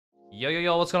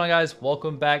Yo, what's going on, guys?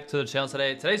 Welcome back to the channel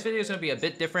today. Today's video is going to be a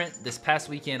bit different. This past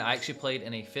weekend, I actually played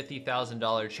in a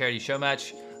 $50,000 charity show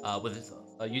match with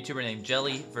a YouTuber named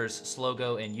Jelly versus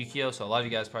Slogo and Yukeo. So a lot of you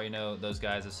guys probably know those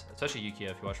guys, especially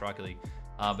Yukeo if you watch Rocket League.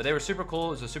 But they were super cool.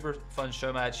 It was a super fun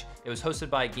show match. It was hosted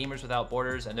by Gamers Without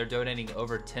Borders, and they're donating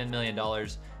over $10 million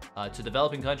to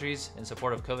developing countries in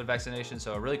support of COVID vaccination.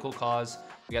 So a really cool cause.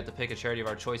 We got to pick a charity of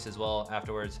our choice as well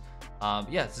afterwards.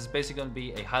 Yeah, this is basically going to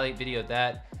be a highlight video of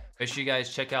that. Make sure you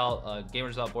guys check out Gamers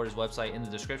Without Borders website in the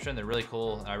description. They're really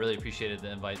cool, and I really appreciated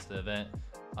the invites to the event.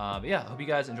 But yeah, hope you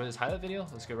guys enjoy this highlight video.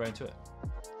 Let's get right into it.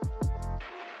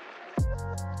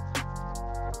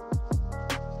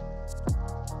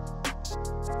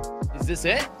 Is this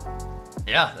it?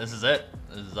 Yeah, this is it.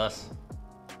 This is us.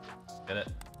 Get it.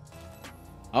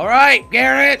 All right,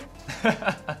 Garrett.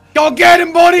 Go get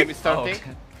him, buddy. Oh, okay.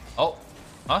 Oh,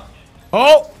 huh?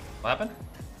 Oh. What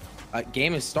happened?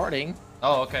 Game is starting.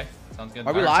 Oh, okay. Sounds good.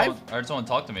 Are we live? I heard someone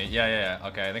talk to me. Yeah.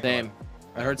 Okay, I think. Same.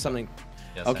 I heard something.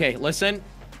 Yeah, okay, listen,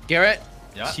 Garrett.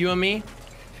 Yeah. It's you and me.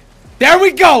 There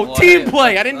we go. Well, Team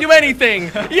play. I didn't do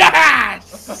anything.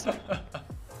 Yes.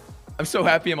 I'm so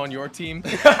happy I'm on your team.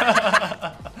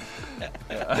 I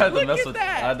had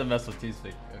to mess with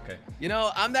T-Speak. Okay. You know,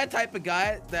 I'm that type of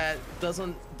guy that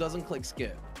doesn't click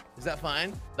skip. Is that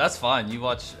fine? That's fine. You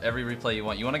watch every replay you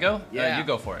want. You want to go? Yeah. You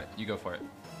go for it. You go for it.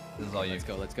 This is all you.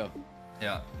 Let's go.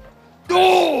 Yeah.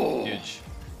 Goal! Huge.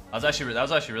 That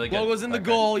was actually really good. Logo's in the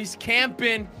goal. He's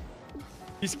camping.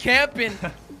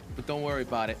 But don't worry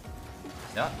about it.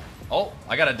 Yeah. Oh,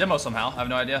 I got a demo somehow. I have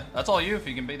no idea. That's all you if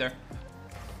you can be there.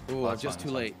 Ooh, Oh, just fine,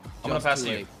 too late. I'm gonna pass to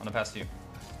you. I'm gonna pass to you.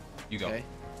 You go. Okay.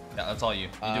 Yeah, that's all you.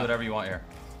 You do whatever you want here.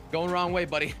 Going wrong way,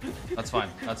 buddy. That's fine.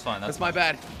 That's fine. That's my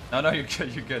bad. No, you're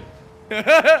good. You're good.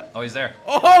 Oh, he's there.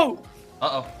 Oh!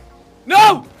 Uh-oh.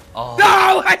 No! Oh.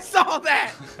 No! I saw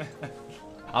that!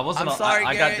 I wasn't. I'm sorry,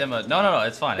 I got Garrett. demoed. No,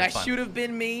 it's fine. That It's fine. should have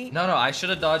been me. No, I should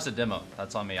have dodged the demo.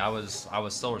 That's on me. I was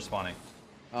still responding.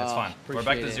 It's fine. We're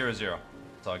back to 0-0.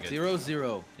 It's all good.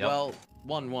 0-0. Yep. Well,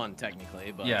 1-1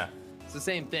 technically, but Yeah. it's the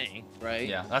same thing, right?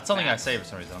 Yeah, that's something I saved for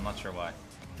some reason. I'm not sure why.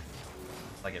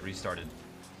 Like it restarted.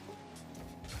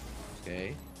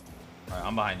 Okay. All right,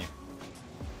 I'm behind you.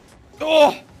 Oh!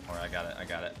 All right, I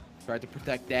got it. Tried to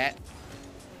protect that.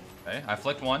 Okay, I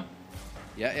flicked one.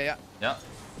 Yeah. Yeah.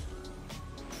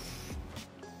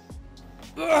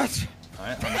 Ugh. All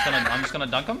right, I'm just gonna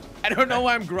dunk him. I don't know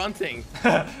why I'm grunting.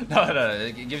 no,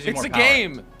 it gives you more power. It's a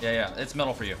game. Yeah, it's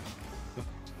middle for you.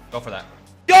 Go for that.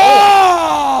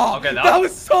 Oh! Okay, that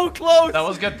was so close. That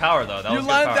was good power though. You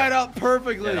lined that up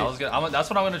perfectly. Yeah, that was good. That's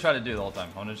what I'm gonna try to do the whole time.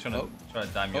 I'm just gonna try to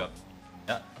dime you up.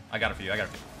 Yeah, I got it for you.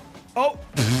 Oh,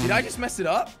 did I just mess it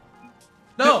up?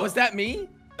 No. Was that me?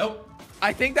 Nope.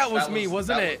 I think that was me,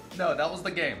 wasn't it? No, that was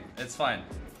the game. It's fine.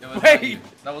 It was Wait. not you.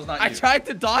 That was not you. I tried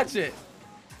to dodge it.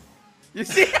 You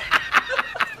see?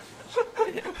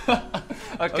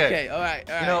 Okay, all right.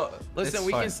 You know, listen,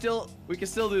 we can still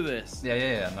do this.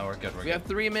 Yeah. No, we're good. We have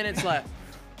 3 minutes left.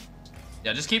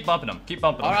 Yeah, just keep bumping them.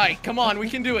 All right, come on, we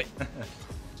can do it.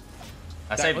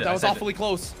 I saved it. That was awfully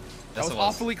close. That was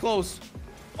awfully close.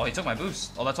 Oh, he took my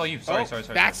boost. Oh, that's all you. Sorry.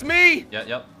 That's me. Yeah,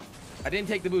 yep. I didn't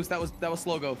take the boost. That was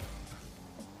Slogo.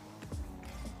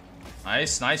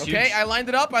 Nice, huge. Okay, I lined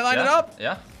it up.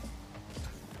 Yeah.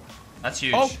 That's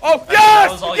huge. Oh,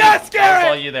 yes, Garrett! That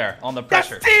was all you there on the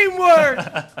pressure. That's teamwork.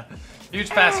 Huge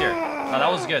pass here. Oh,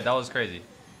 that was good. That was crazy.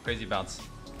 Crazy bounce.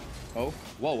 Oh,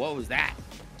 whoa, what was that?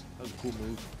 That was a cool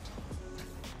move.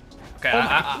 Okay,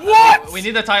 what? We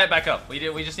need to tie it back up. We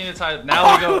just need to tie it.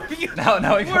 Now we go.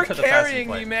 Now we go for the passing play. You're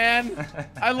carrying me, man.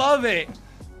 I love it.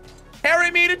 Carry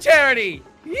me to charity.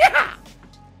 Yeah.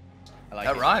 I like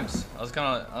that it. rhymes. I don't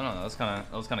know. That was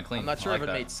kind of clean. I'm not sure if it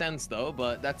made sense though,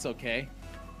 but that's okay.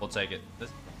 We'll take it.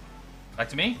 Back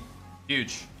to me.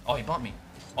 Huge. Oh, he bumped me.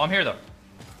 Oh, I'm here though.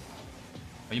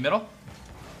 Are you middle?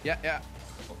 Yeah.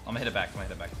 I'm gonna hit it back.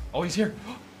 Oh, he's here.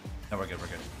 No, we're good.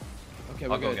 Okay,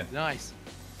 I'll we're go good. again. Nice.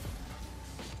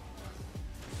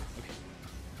 Okay.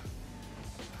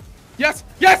 Yes!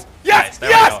 Nice, there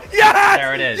we go.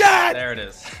 There it is. Yes! There it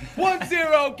is.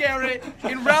 1-0, Garrett.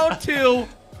 In round 2.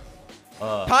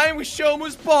 Time with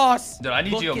Shoma's boss. Dude, I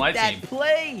need you on my team. Look at that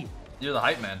play. You're the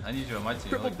hype man. I need you on my team.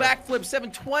 Triple backflip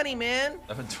 720, man.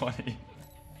 720.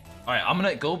 All right, I'm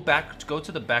gonna go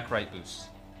to the back right boost.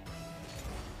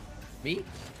 Me?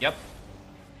 Yep.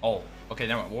 Oh, okay.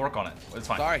 Never mind. We'll work on it. It's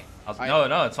fine. Sorry.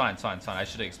 No, it's fine. I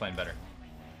should have explained better.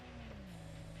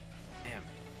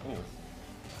 Damn. Ooh.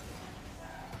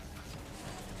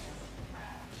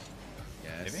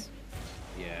 Yes. Maybe?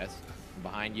 Yes. I'm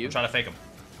behind you. I'm trying to fake him.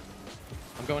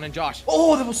 I'm going in Josh.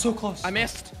 Oh, that was so close. I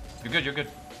missed. You're good.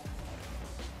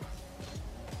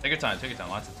 Take your time. Take your time.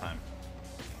 Lots of time.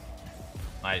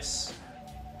 Nice.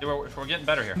 Dude, we're getting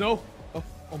better here. No. Oh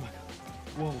my God.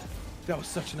 Whoa. That was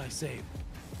such a nice save.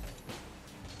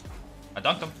 I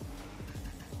dunked him.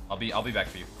 I'll be back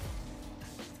for you.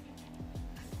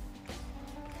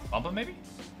 Bump him maybe?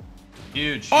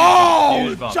 Huge. Oh,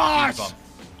 huge bump, Josh! huge bump.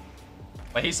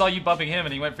 But he saw you bumping him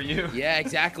and he went for you. Yeah,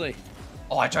 exactly.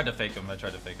 Oh, I tried to fake him.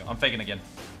 I'm faking again.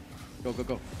 Go, go,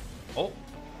 go. Oh,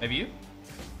 maybe you?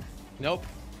 Nope.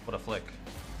 What a flick.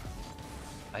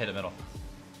 I hit a middle.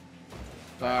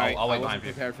 All right, I'll wait I wasn't behind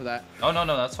you. prepared for that. Oh, no,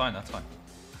 that's fine. That's fine.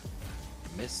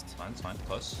 Missed. It's fine.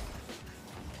 Close.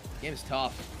 Game is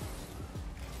tough.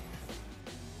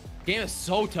 Game is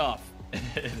so tough.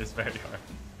 It is very hard.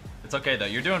 It's okay, though.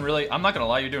 You're doing really... I'm not going to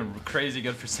lie. You're doing crazy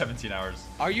good for 17 hours.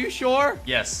 Are you sure?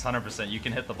 Yes, 100%. You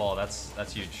can hit the ball. That's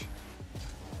huge.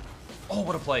 Oh,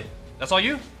 what a play. That's all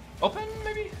you? Open,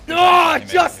 maybe? Oh,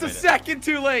 just a second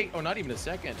too late. Oh, not even a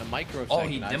second. A micro second. Oh,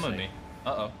 he demoed me.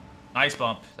 Uh-oh. Nice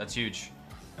bump. That's huge.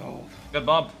 Oh. Good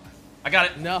bump. I got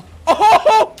it. No.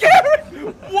 Oh, Garrett!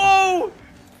 Whoa!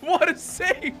 What a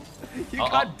save! You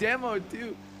got demoed,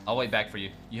 too. I'll wait back for you.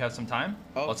 You have some time?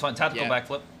 Oh, it's fine. Tactical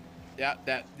backflip. Yeah,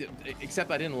 except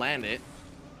I didn't land it.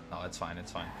 No, it's fine.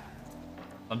 It's fine.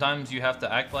 Sometimes you have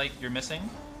to act like you're missing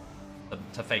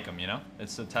to fake them, you know?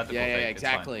 It's a tactical fake. Yeah,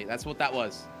 exactly. That's what that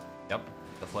was. Yep,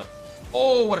 the flip.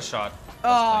 Oh, what a shot.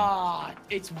 Ah,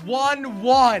 it's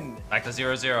 1-1. Back to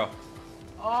 0-0.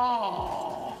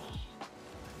 Oh.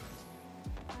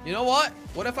 You know what?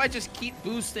 What if I just keep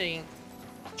boosting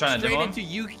Trying to straight demo into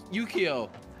Yukeo?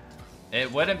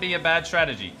 It wouldn't be a bad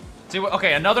strategy. See what?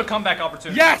 Okay, another comeback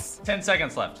opportunity. Yes. 10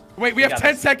 seconds left. Wait, we have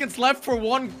 10 seconds left for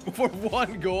one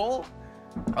goal.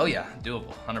 Oh yeah,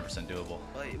 doable. 100% doable.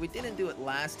 Well, we didn't do it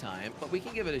last time, but we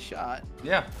can give it a shot.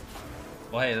 Yeah.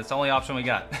 Well, hey, that's the only option we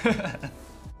got.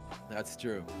 That's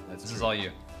true. This is all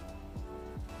you.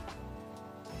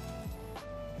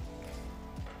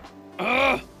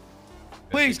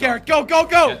 Please, Garrett, go, go,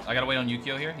 go! Good. I gotta wait on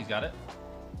Yukeo here. He's got it.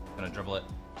 Gonna dribble it.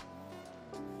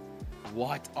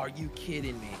 What? Are you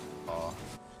kidding me? Oh.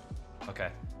 Okay.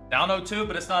 Down 0-2,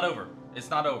 but it's not over. It's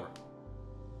not over.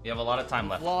 You have a lot of time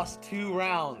left. Lost 2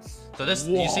 rounds. So this,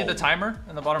 you see the timer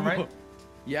in the bottom right?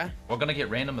 Yeah. We're gonna get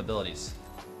random abilities.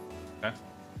 Okay.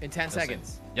 In 10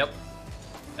 seconds. Yep.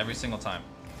 Every single time.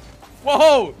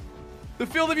 Whoa! The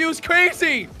field of view is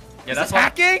crazy. Yeah, is that's this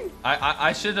hacking.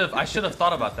 I should have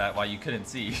thought about that while you couldn't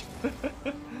see.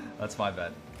 That's my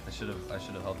bad. I should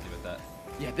have helped you with that.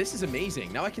 Yeah, this is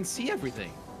amazing. Now I can see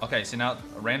everything. Okay, so now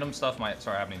random stuff might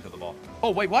start happening to the ball. Oh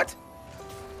wait, what?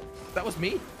 That was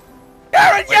me.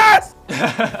 Garrett, yes!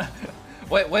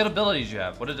 Wait, what abilities do you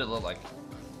have? What did it look like?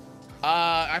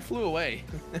 I flew away.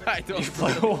 You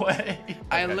flew away?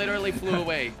 I literally flew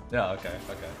away. Yeah, okay.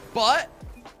 But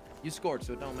you scored,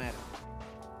 so it don't matter.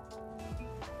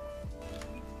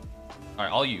 All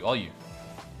right, all you.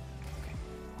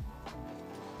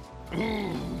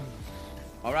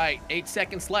 All right, 8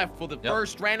 seconds left for the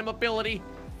first random ability.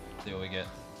 See what we get.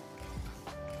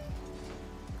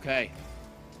 Okay.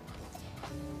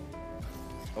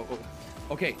 Oh.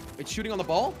 Okay, it's shooting on the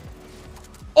ball?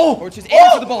 Oh! Or it's just aiming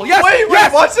for the ball. Yes! Wait,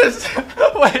 yes! what's this?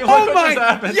 Wait, oh what just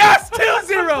happened? Yes!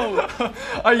 2-0!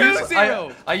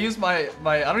 2-0! I use my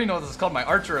I don't even know what this is called, my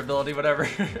archer ability, whatever.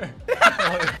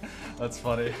 That's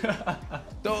funny.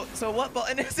 So what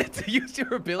button is it to use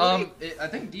your ability? I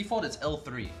think default is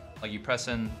L3. Like you press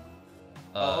in.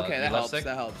 Oh, okay, that helps. Stick.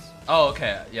 That helps. Oh,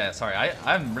 okay. Yeah, sorry.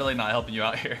 I'm really not helping you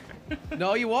out here.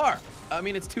 No, you are. I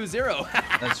mean, it's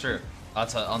 2-0. That's true.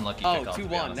 That's an unlucky Oh, kickoff.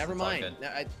 2-1. Never mind.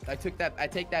 I took that. I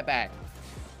take that back.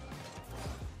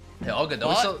 Yeah, all good.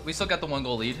 Though. We still got the 1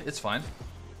 goal lead. It's fine.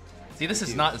 See, this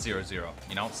is not 0-0.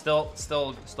 You know, still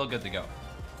good to go.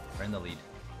 We're in the lead.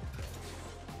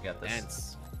 We got this.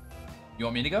 Dance. You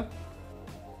want me to go?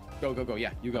 Go.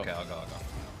 Yeah, you go. Okay, I'll go.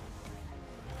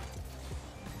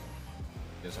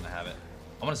 You guys wanna have it?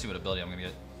 I wanna see what ability I'm gonna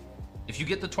get. If you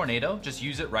get the tornado, just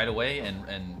use it right away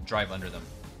and drive under them.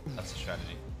 That's the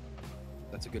strategy.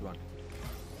 That's a good one.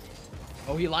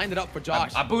 Oh, he lined it up for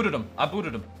Josh. I booted him.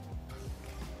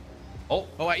 Oh.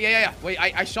 Oh, yeah. Wait,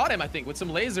 I shot him, I think, with some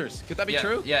lasers. Could that be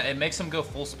true? Yeah, it makes him go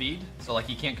full speed, so like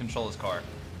he can't control his car.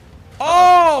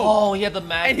 Oh! Oh, he had the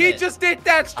magnet. And he just did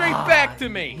that straight back to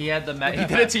me. He had the magnet.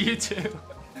 He did it to you too.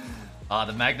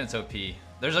 The magnet's OP.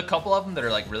 There's a couple of them that are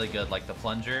like really good, like the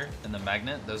plunger and the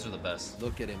magnet. Those are the best.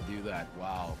 Look at him do that.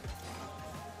 Wow.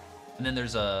 And then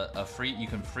there's a free. You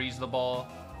can freeze the ball.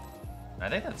 I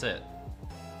think that's it.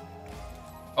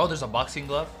 Oh, there's a boxing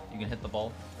glove. You can hit the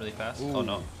ball really fast. Ooh. Oh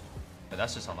no, yeah,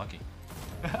 that's just unlucky.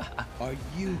 Are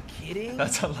you kidding?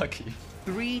 That's unlucky.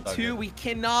 3-2. We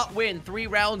cannot win 3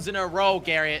 rounds in a row,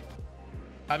 Garrett.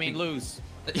 I mean, lose.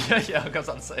 yeah, I was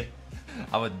about to say.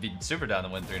 I would be super down to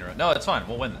win 3 in a row. No, it's fine.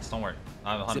 We'll win this. Don't worry.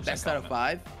 I'm 100% Is it best out of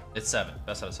 5? It's 7.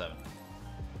 Best out of 7.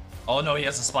 Oh, no, he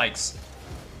has the spikes.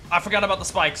 I forgot about the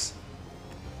spikes.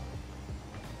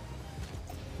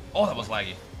 Oh, that was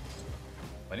laggy.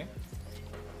 Waiting.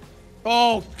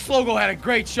 Oh, Slogo had a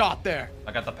great shot there.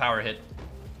 I got the power hit.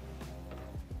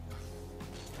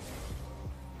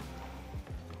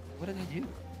 What did I do?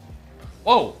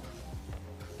 Whoa.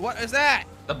 What is that?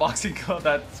 The boxing glove,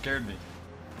 that scared me.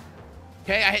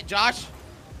 Okay, I hit Josh.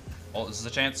 Oh, this is a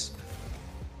chance.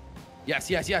 Yes,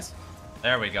 yes, yes.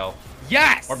 There we go.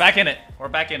 Yes! We're back in it. We're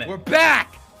back in it. We're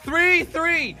back!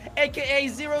 3-3, aka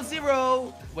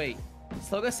 0-0. Wait,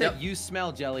 Slogo said you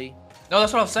smell jelly. No,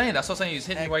 that's what I was saying. That's what I was saying. He's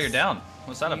hitting you while you're down.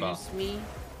 What's that about? Excuse me.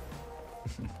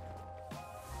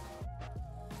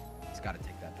 He's got to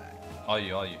take that back. All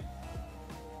you, all you.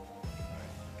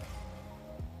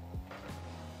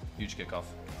 Huge kickoff.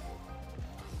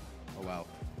 Oh, wow.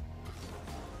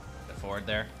 Get forward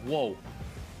there. Whoa.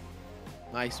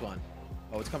 Nice one.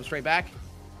 Oh, it's coming straight back.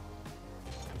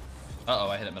 Uh-oh,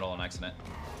 I hit it middle on accident.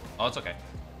 Oh, it's okay.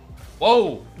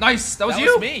 Whoa, nice. That was you.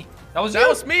 That was me. That was That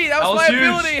was me. That was my huge.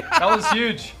 ability. That was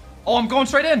huge. Oh, I'm going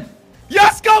straight in.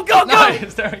 Yes, go, go, go.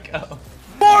 Nice, there we go.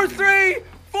 4-3,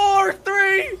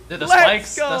 4-3. Dude, the Let's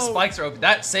spikes, go. the spikes are open.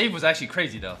 That save was actually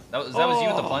crazy though. That was you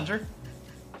with the plunger?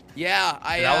 Yeah,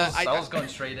 Dude, I was going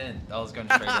straight in. That was going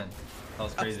straight in. That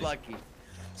was I crazy. was lucky.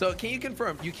 So can you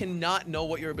confirm you cannot know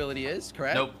what your ability is,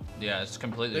 correct? Nope. Yeah, it's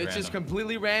completely It's random. just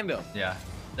completely random. Yeah.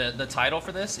 The title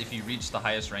for this, if you reach the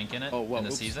highest rank in it in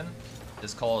the season,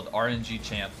 is called RNG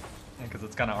Champ. Because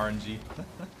it's kind of RNG.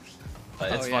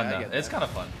 But it's fun though. It's kind of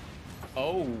fun.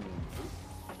 Oh.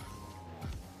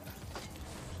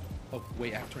 Oh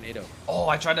wait, I have tornado. Oh,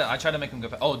 I tried to make him go.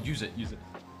 Oh, use it.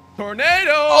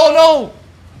 Tornado! Oh no!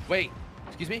 Wait,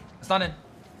 excuse me. It's not in.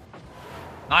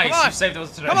 Nice, Come on. you saved it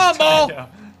with Come on, ball.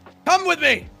 Come with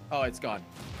me. Oh, it's gone.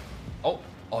 Oh,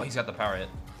 he's got the power hit.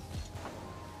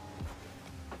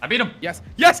 I beat him. Yes,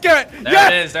 yes, Garrett.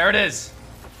 There it is.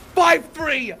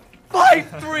 5-3,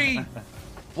 5-3.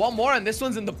 One more, and this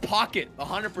one's in the pocket,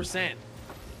 100%.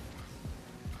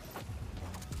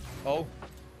 Oh.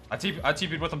 I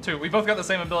TP'd with him too. We both got the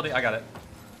same ability. I got it.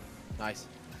 Nice.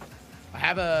 I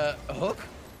have a hook.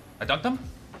 I dunked him.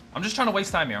 I'm just trying to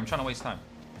waste time here. I'm trying to waste time.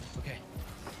 Okay.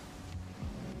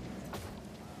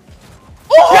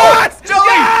 Oh, yes! Jelly!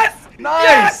 Yes! Nice!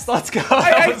 Yes! Let's go.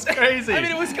 That was crazy. I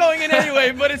mean, it was going in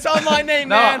anyway, but it's on my name,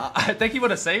 man. No, I think he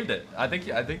would have saved it. I think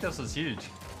this was huge.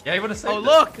 Yeah, he would have saved it. Oh,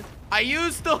 look. I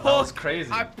used the hook. That was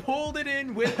crazy. I pulled it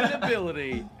in with an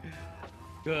ability.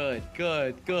 Good.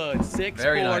 6-4,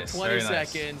 Very nice, 20 very nice.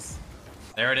 seconds.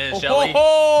 There it is, Oh, Jelly. ho,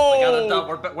 ho! We got a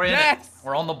dub. We're in Yes! it.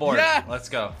 We're on the board. Yes! Let's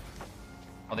go.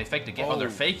 Oh, they faked again. Oh, they're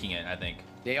faking it, I think.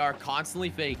 They are constantly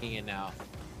faking it now.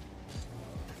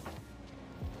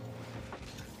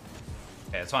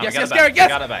 Okay, it's fine. Yes, we got yes, it back. Garrett, yes. We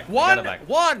got it back. We got it back.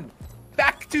 1-1.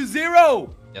 Back to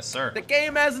 0. Yes, sir. The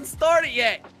game hasn't started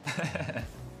yet.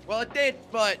 Well, it did,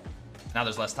 but Now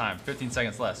there's less time. 15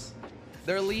 seconds less.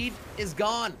 their lead is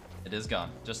gone. It is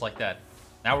gone, just like that.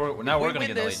 Now we're gonna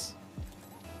get the lead.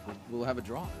 We'll have a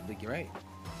draw. I think you're right.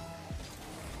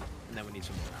 And then we need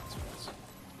some more rounds for this.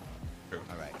 True.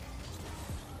 All right.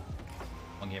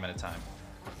 One game at a time.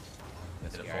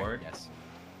 Yes, Hit it Garrett. forward. Yes.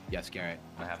 Yes, Garrett.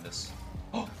 I have this.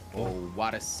 Oh,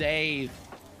 what a save.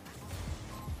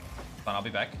 Fine, I'll be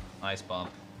back. Nice bump.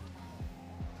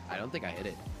 I don't think I hit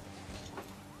it.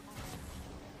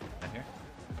 Right here.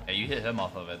 Yeah, you hit him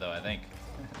off of it though, I think.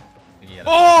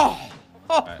 Oh!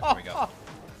 All right, here we go.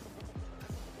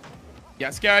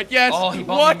 Yes, Garrett. Yes. Oh, he bumped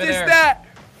what me is midair. that?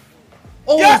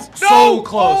 Oh, yes! so No!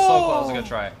 close, so Oh! close. Good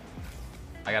try.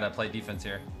 I gotta play defense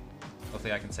here.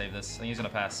 Hopefully I can save this. I think he's gonna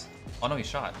pass. Oh no, he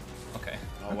shot. Okay.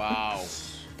 Oh wow.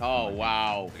 Oh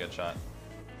wow. A good shot.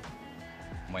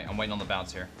 I'm waiting on the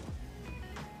bounce here.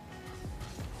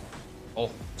 Oh,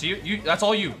 so you that's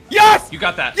all you. Yes! You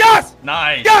got that. Yes!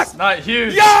 Nice. Yes! Not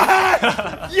huge.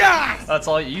 Yes! Yes! That's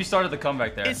all you started the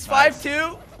comeback there. It's Nice.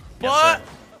 5-2, but Yes, sir.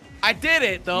 I did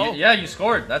it though. Yeah, you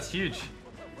scored. That's huge.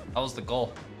 That was the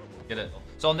goal. Get it.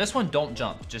 So on this one, don't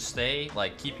jump. Just stay,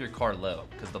 like, keep your car low,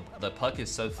 because the puck is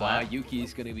so flat.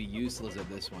 Yuki's gonna be useless at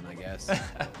this one, I guess.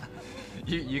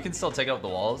 you can still take out the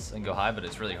walls and go high, but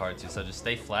it's really hard to. So just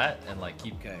stay flat and like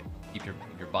keep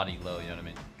your body low. You know what I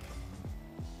mean?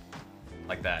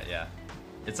 Like that, yeah.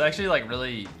 It's actually like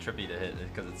really trippy to hit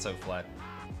because it's so flat.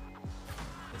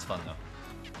 It's fun though.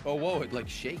 Oh whoa! It like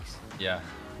shakes. Yeah.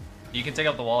 You can take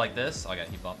out the wall like this. Okay,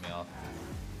 he bumped me off.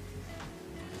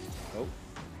 Oh.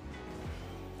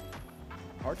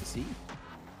 Hard to see.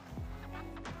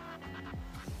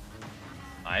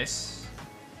 Nice.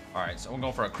 All right, so we're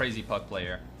going for a crazy puck play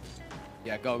here.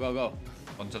 Yeah, go, go, go.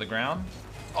 Onto the ground.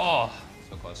 Oh,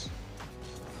 so close.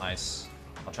 Nice.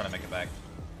 I'll try to make it back.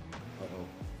 Uh-oh.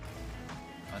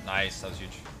 Nice, that was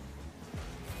huge.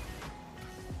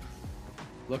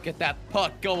 Look at that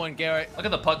puck going, Garrett. Look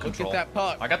at the puck control. Look at that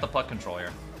puck. I got the puck control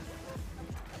here.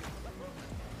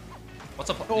 What's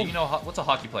a Oh. you know what's a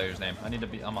hockey player's name? I'm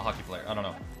a hockey player. I don't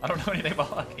know. I don't know anything about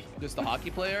hockey. Just a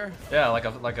hockey player? Yeah, like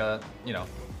a you know,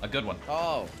 a good one.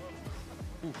 Oh.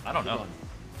 Ooh, I don't know. one.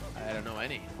 I don't know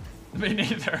any. Me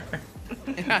neither.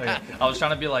 Like, I was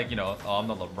trying to be like, you know, oh, I'm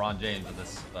the LeBron James of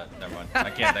this, but never mind. I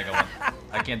can't think of one.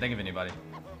 I can't think of anybody.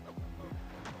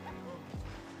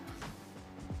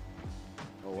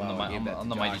 Oh, wow. I'm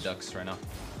the Mighty Ducks right now.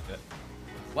 Good.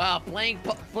 Wow, playing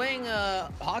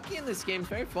hockey in this game is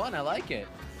very fun. I like it.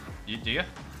 Do you? Yeah,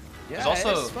 There's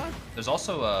it's fun.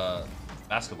 also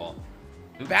basketball.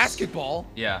 Oops. Basketball?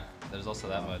 Yeah, there's also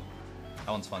that mode.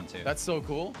 That one's fun too. That's so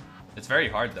cool. It's very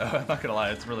hard though. I'm not gonna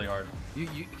lie, it's really hard.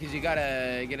 Because you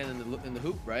gotta get in the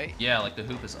hoop, right? Yeah, like the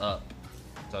hoop is up,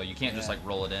 so you can't just like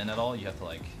roll it in at all. You have to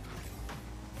like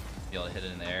be able to hit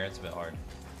it in the air. It's a bit hard.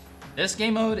 This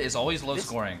game mode is always low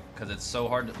scoring because it's so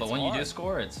hard. But when you do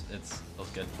score, it feels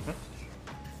good.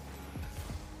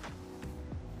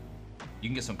 You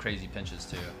can get some crazy pinches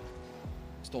too.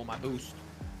 Stole my boost.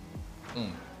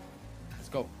 Boom. Let's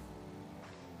go.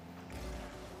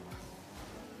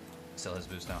 Still his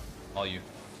boost now. All you.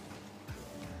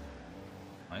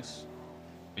 Nice.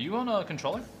 Are you on a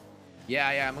controller? Yeah,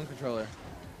 I'm on controller.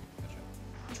 Gotcha.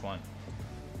 Which one?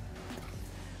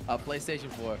 PlayStation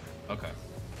 4. Okay.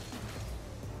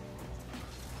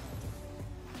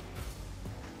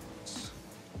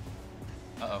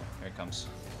 Uh-oh, here it comes.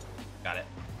 Got it.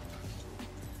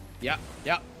 Yep.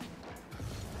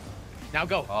 Now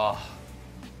go. Oh.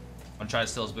 I'm gonna try to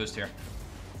steal his boost here.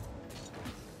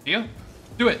 Do you?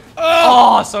 Do it!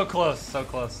 Oh, so close, so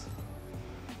close.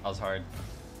 That was hard.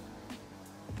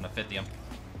 I'm gonna 50 him.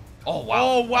 Oh, wow.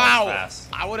 Oh, wow. That was fast.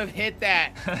 I would have hit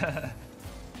that.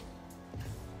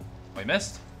 Oh, he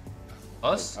missed?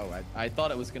 Us? Oh, I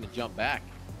thought it was going to jump back.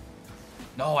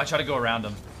 No, I tried to go around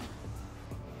him.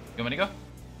 You want me to go?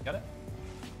 Got it?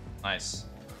 Nice.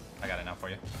 I got it now for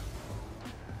you.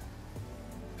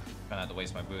 Gonna have to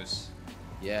waste my boost.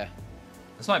 Yeah.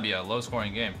 This might be a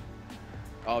low-scoring game.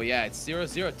 Oh, yeah. It's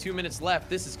 0-0. 2 minutes left.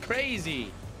 This is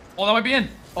crazy. Oh, that might be in.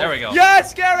 There we go.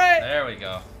 Yes, Garrett! There we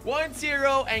go.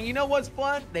 1-0. And you know what's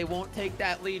fun? They won't take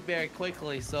that lead very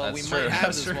quickly, so That's we true. might have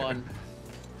That's this true. one.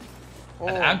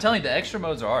 And I'm telling you, the extra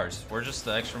modes are ours. We're just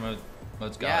the extra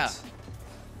modes gods. Yeah.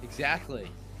 Exactly.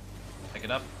 Pick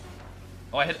it up.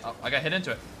 Oh, I got hit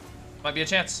into it. Might be a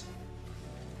chance.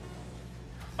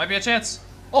 Might be a chance.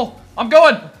 Oh, I'm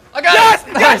going. I got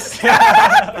it. Nice.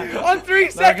 Yes! On 3 There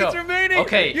seconds we go. remaining.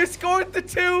 Okay. You scored the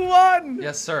 2-1.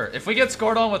 Yes, sir. If we get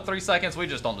scored on with 3 seconds, we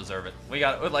just don't deserve it. We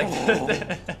got like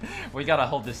we gotta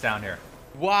hold this down here.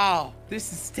 Wow,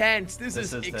 this is tense. This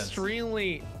is tense.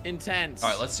 extremely intense. All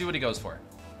right, let's see what he goes for.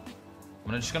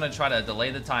 I'm just gonna try to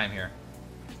delay the time here.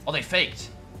 Oh, they faked.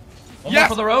 One more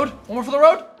for the road. One more for the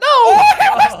road. No.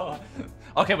 Oh.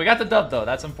 Okay, we got the dub though.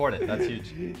 That's important. That's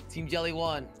huge. Team Jelly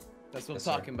won. That's what I'm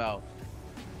talking about.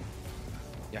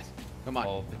 Yes. Come on.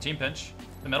 Oh, the team pinch.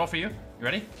 The middle for you. You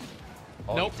ready?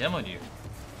 Oh, Nope. he demoed you.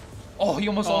 Oh, he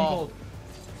almost on gold.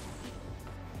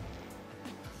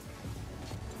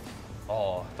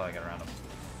 Oh, I thought I got around him.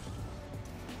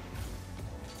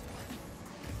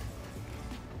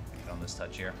 Get on this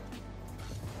touch here.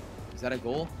 Is that a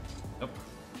goal? Nope.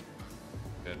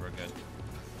 Good, we're good.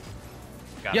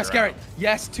 Got Yes, it Garrett. around.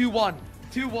 Yes, 2-1.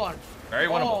 2-1. Very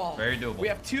winnable. Very doable. We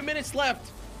have 2 minutes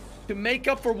left to make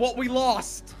up for what we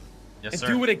lost. Yes, and sir.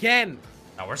 do it again.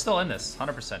 Now we're still in this,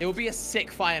 100%. It would be a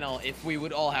sick final if we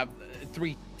would all have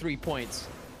three points.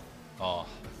 Oh, I'm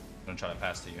gonna try to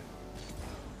pass to you.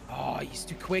 Oh, he's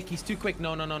too quick. He's too quick.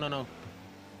 No.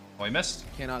 Oh, he missed.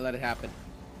 Cannot let it happen.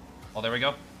 Oh, there we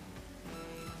go.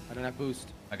 I don't have boost.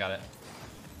 I got it.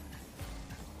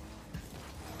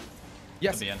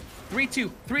 Yes. It'll be in.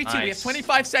 3-2. 3-2. We have Nice.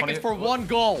 25 seconds for 1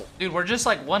 goal. Dude, we're just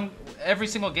like every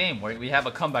single game where we have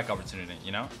a comeback opportunity,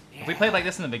 you know? If we played like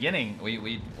this in the beginning, we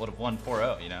would have won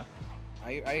 4-0, you know?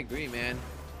 I agree, man.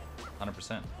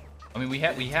 100%. I mean, we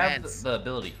have the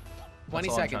ability. 20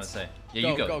 That's all seconds. I'm trying to say.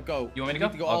 Yeah, you go. Go. You want me to We go?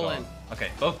 need to go I'll all in. Okay,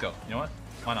 both go. You know what?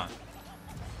 Why not?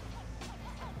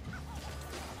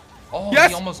 Oh, Yes!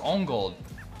 he almost owned gold.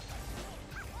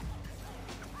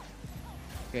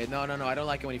 Okay, no. I don't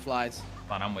like it when he flies.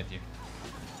 Fine, I'm with you.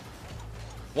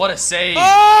 What a save! Oh,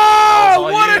 That was all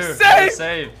what you. a What a save!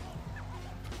 save!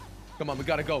 Come on, we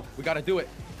gotta go. We gotta do it.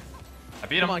 I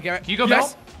beat him. Come on, Garrett. Can you go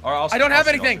Yes. middle? Or I'll I don't have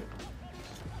I'll shoot, anything.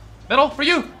 Middle for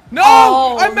you. No,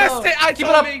 Oh, I missed no. it. I Keep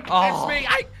told it up. me. Oh. It's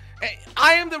me.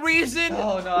 I am the reason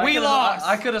we lost.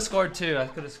 I could have scored 2. I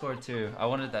could have scored 2. I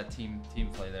wanted that team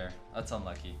play there. That's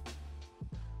unlucky.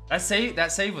 That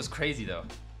save was crazy though.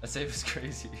 That save was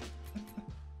crazy.